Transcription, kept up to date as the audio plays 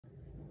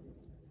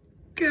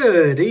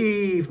Good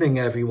evening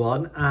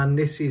everyone, and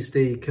this is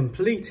the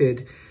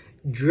completed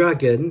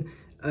Dragon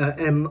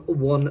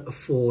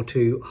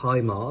M-142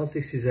 HIMARS.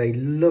 This is a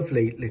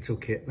lovely little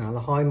kit. Now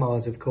the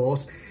HIMARS of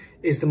course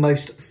is the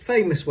most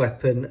famous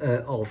weapon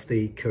of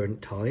the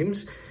current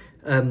times.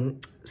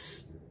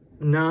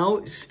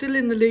 Now still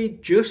in the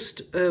lead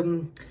just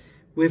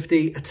with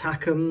the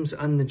ATACMS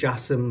and the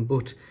JASSM,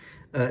 but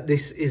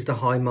this is the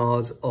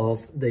HIMARS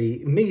of the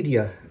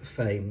media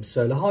fame.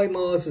 So the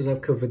HIMARS, as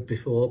I've covered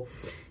before,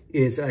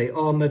 is a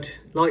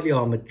lightly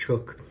armoured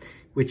truck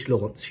which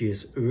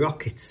launches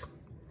rockets.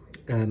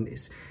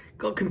 It's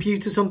got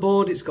computers on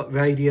board, it's got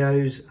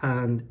radios,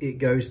 and it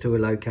goes to a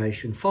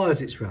location, fires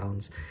its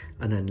rounds,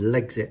 and then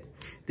legs it.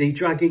 The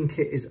Dragon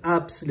kit is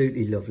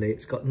absolutely lovely.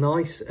 It's got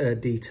nice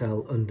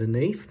detail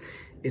underneath.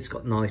 It's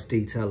got nice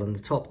detail on the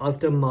top. I've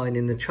done mine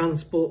in the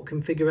transport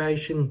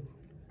configuration,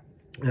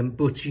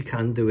 but you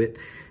can do it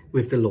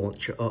with the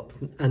launcher up.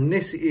 And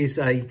this is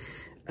a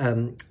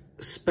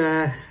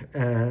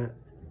spare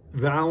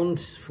round,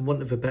 for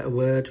want of a better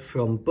word,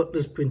 from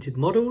Butler's Printed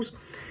Models.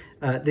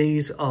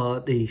 These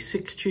are the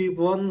 6-tube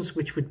ones,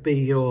 which would be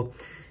your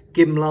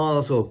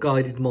GIMLARS or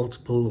Guided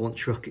Multiple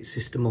Launch Rocket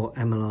System, or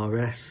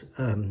MLRS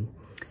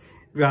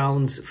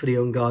rounds. For the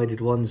unguided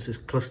ones, there's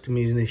cluster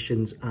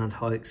munitions and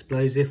high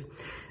explosive.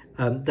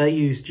 They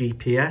use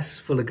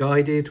GPS for the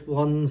guided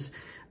ones.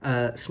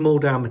 Small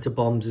diameter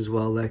bombs as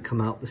well, they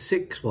come out the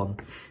 6 one.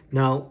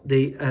 Now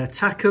the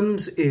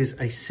ATACMS is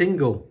a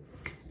single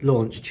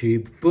launch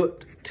tube,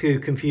 but to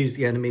confuse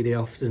the enemy they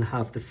often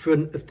have the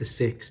front of the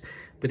 6,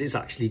 but it's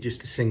actually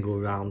just a single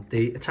round.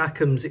 The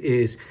ATACMS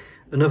is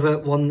another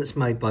one that's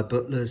made by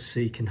Butler's, so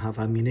you can have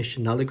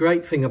ammunition. Now the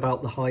great thing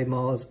about the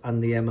HIMARS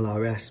and the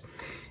MLRS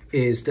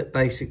is that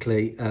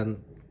basically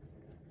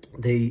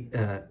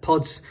the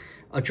pods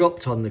are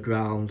dropped on the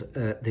ground,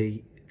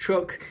 the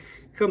truck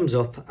comes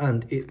up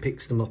and it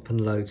picks them up and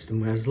loads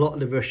them, whereas a lot of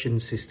the Russian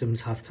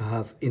systems have to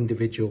have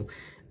individual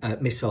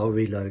missile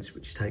reloads,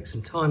 which takes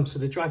some time. So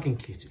the Dragon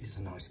kit is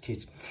a nice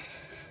kit.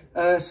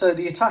 So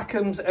the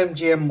ATACMS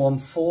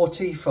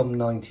AGM-140 from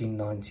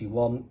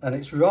 1991, and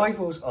its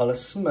rivals are the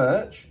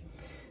Smerch,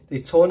 the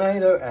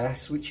Tornado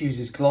S, which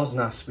uses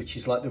GLONASS, which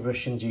is like the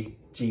Russian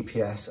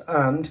GPS,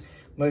 and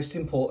most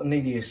importantly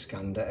the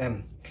Iskander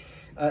M.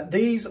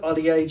 These are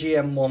the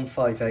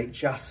AGM-158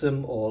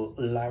 JASSM or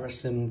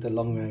LARASM, the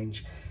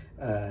long-range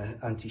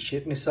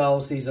anti-ship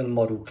missiles. These are the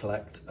model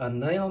collect,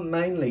 and they are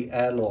mainly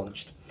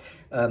air-launched.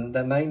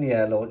 They're mainly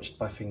air-launched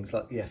by things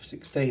like the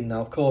F-16. Now,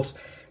 of course,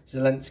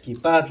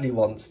 Zelensky badly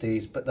wants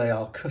these, but they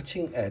are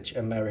cutting-edge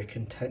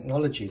American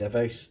technology. They're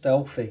very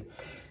stealthy.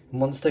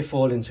 And once they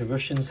fall into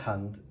Russians'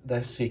 hand,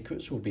 their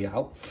secrets will be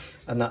out,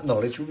 and that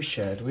knowledge will be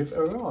shared with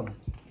Iran.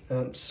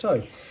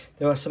 So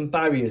there are some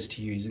barriers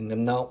to using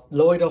them. Now,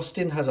 Lloyd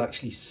Austin has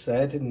actually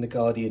said, in The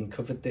Guardian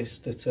covered this,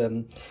 that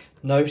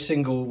no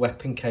single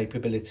weapon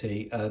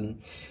capability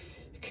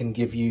can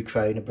give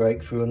Ukraine a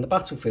breakthrough on the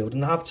battlefield.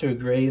 And I have to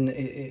agree, and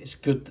it's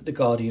good that The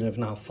Guardian have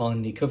now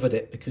finally covered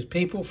it, because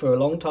people for a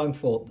long time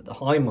thought that the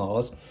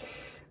HIMARS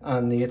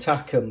and the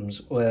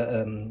ATACMS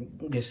were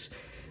this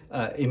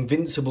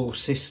invincible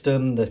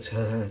system that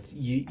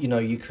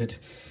you could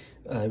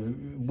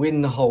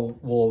win the whole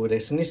war with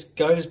this. And this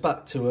goes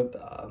back to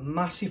a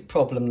massive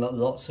problem that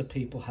lots of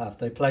people have.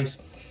 They place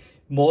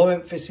more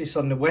emphasis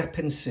on the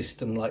weapon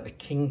system, like the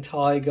King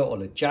Tiger or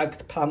the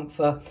Jagged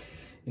Panther,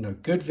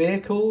 good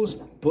vehicles,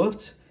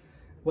 but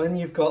when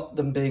you've got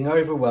them being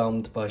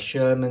overwhelmed by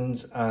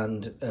Shermans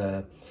and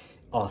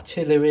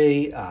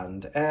artillery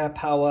and air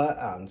power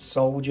and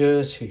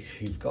soldiers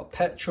who've got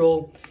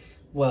petrol,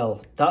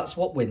 well, that's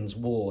what wins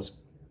wars.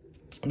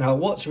 Now,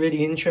 what's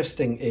really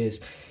interesting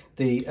is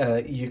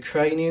the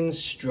Ukrainians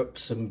struck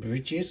some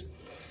bridges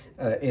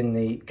in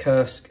the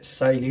Kursk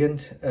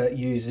salient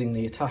using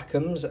the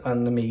ATACMS,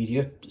 and the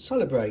media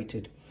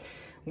celebrated.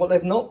 What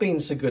they've not been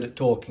so good at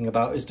talking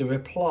about is the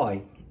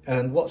reply.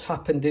 And what's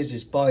happened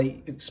is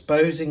by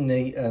exposing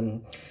the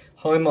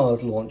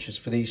HIMARS launchers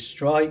for these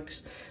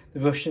strikes, the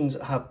Russians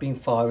have been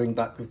firing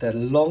back with their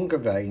longer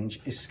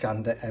range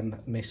Iskander M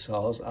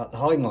missiles at the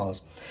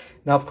HIMARS.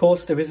 Now, of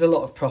course, there is a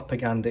lot of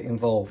propaganda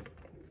involved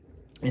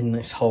in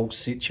this whole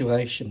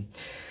situation.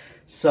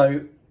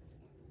 So,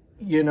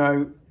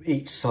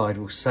 each side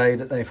will say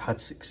that they've had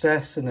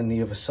success, and then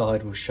the other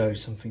side will show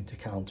something to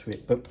counter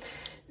it. But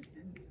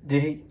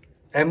the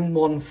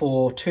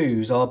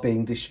M142s are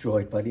being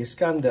destroyed by the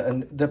Iskander,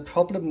 and the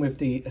problem with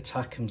the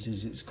ATACMS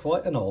is it's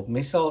quite an old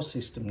missile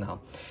system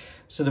now.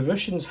 So the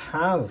Russians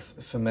have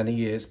for many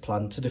years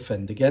planned to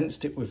defend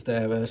against it with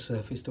their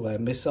surface-to-air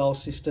missile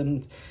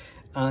systems,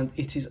 and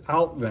it is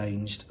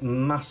outranged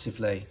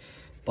massively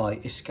by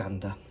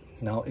Iskander.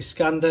 Now,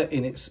 Iskander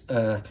in its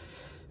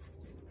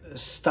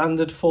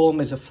standard form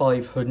is a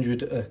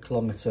 500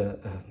 kilometer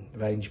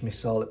range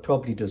missile. It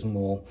probably does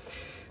more.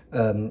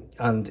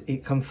 And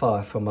it can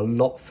fire from a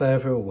lot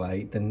further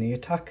away than the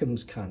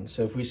ATACMS can.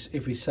 So if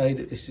we say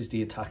that this is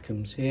the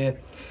ATACMS here,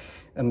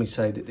 and we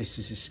say that this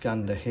is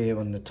Iskander here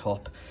on the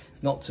top,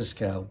 not to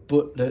scale,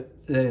 but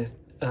the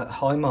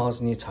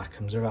HIMARS and the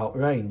ATACMS are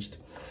outranged.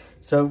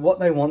 So what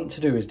they want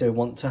to do is they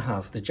want to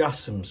have the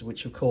JASSMs,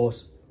 which of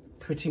course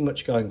pretty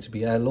much going to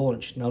be air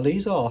launched. Now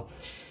these are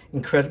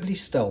incredibly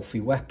stealthy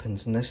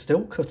weapons and they're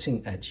still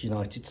cutting edge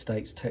United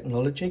States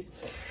technology.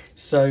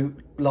 So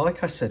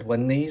like I said,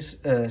 when these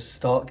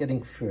start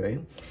getting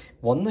through,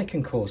 one, they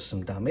can cause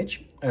some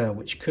damage,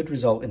 which could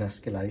result in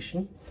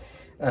escalation.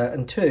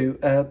 And two,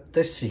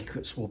 their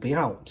secrets will be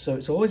out. So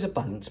it's always a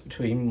balance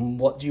between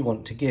what do you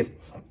want to give.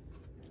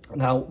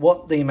 Now,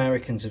 what the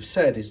Americans have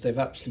said is they've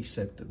actually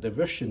said that the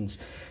Russians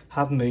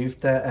have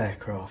moved their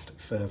aircraft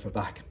further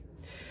back.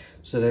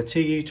 So their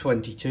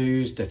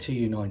Tu-22s, their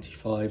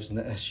Tu-95s and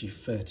the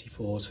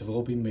Su-34s have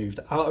all been moved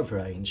out of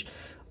range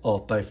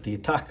of both the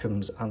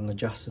ATACMS and the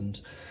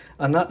JASSMs.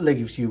 And that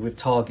leaves you with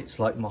targets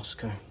like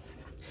Moscow.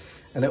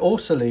 And it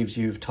also leaves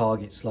you with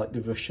targets like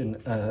the Russian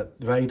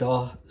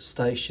radar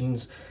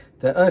stations,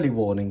 their early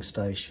warning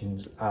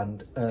stations.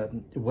 And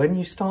when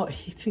you start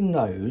hitting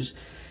those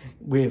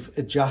with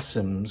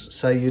JASSMs,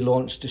 say you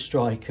launched a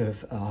strike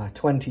of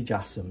 20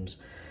 JASSMs,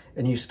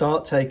 and you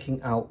start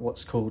taking out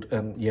what's called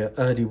your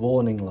early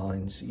warning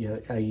lines, your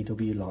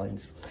AEW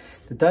lines.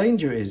 The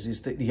danger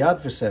is that the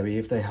adversary,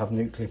 if they have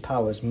nuclear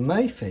powers,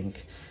 may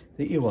think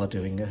that you are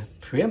doing a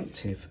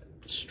preemptive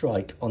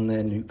strike on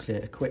their nuclear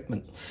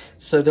equipment.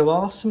 So there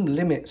are some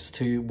limits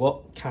to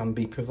what can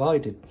be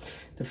provided.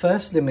 The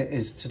first limit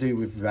is to do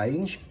with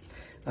range,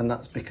 and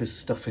that's because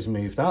stuff is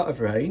moved out of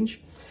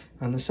range.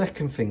 And the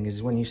second thing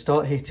is when you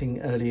start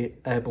hitting early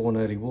airborne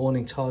early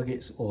warning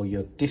targets, or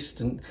your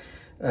distant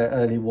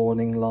early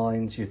warning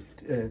lines, your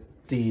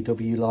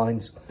DEW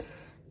lines,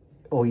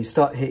 or you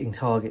start hitting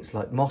targets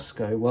like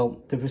Moscow,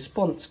 well, the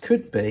response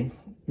could be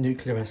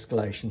nuclear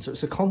escalation. So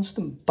it's a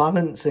constant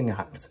balancing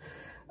act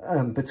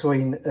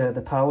between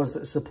the powers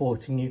that are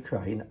supporting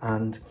Ukraine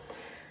and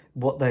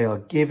what they are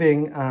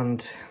giving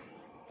and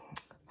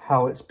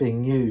how it's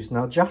being used.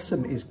 Now,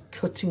 JASSM is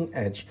cutting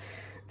edge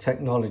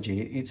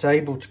technology. It's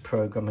able to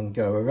program and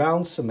go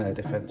around some air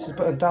defences,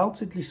 but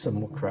undoubtedly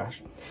some will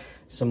crash,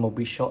 some will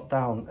be shot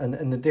down.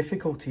 And the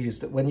difficulty is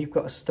that when you've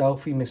got a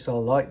stealthy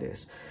missile like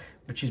this,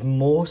 which is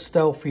more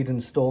stealthy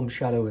than Storm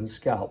Shadow and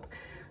Scalp,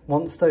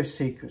 once those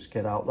secrets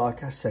get out,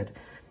 like I said,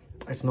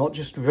 it's not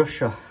just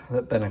Russia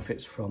that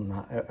benefits from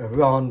that.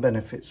 Iran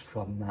benefits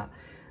from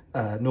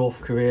that.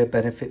 North Korea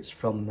benefits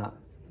from that.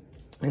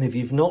 And if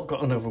you've not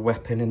got another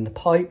weapon in the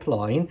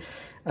pipeline,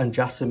 and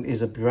JASSM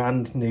is a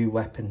brand new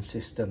weapon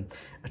system.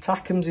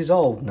 ATACMS is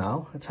old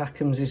now.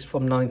 ATACMS is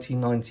from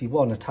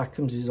 1991.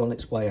 ATACMS is on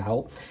its way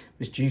out. It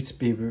was due to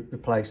be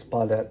replaced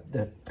by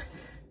the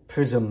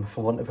PRISM,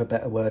 for want of a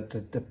better word,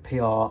 the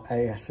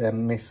PRASM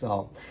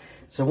missile.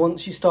 So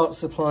once you start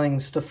supplying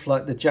stuff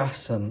like the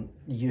JASSM,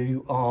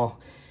 you are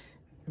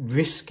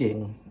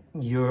risking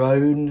your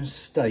own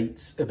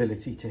state's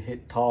ability to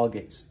hit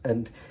targets.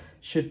 And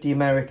should the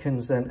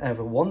Americans then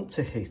ever want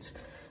to hit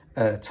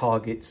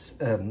targets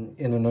in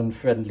an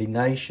unfriendly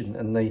nation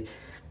and the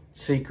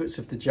secrets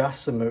of the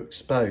JASSM are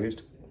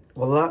exposed,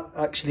 well, that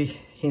actually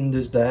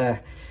hinders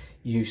their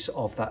use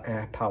of that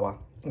air power.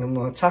 And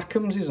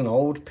ATACMS is an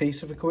old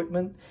piece of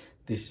equipment.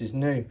 This is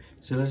new.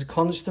 So there's a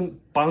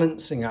constant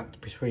balancing act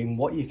between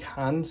what you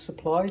can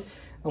supply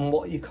and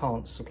what you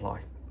can't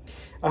supply.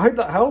 I hope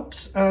that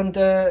helps, and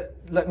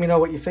let me know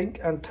what you think,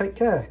 and take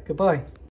care. Goodbye.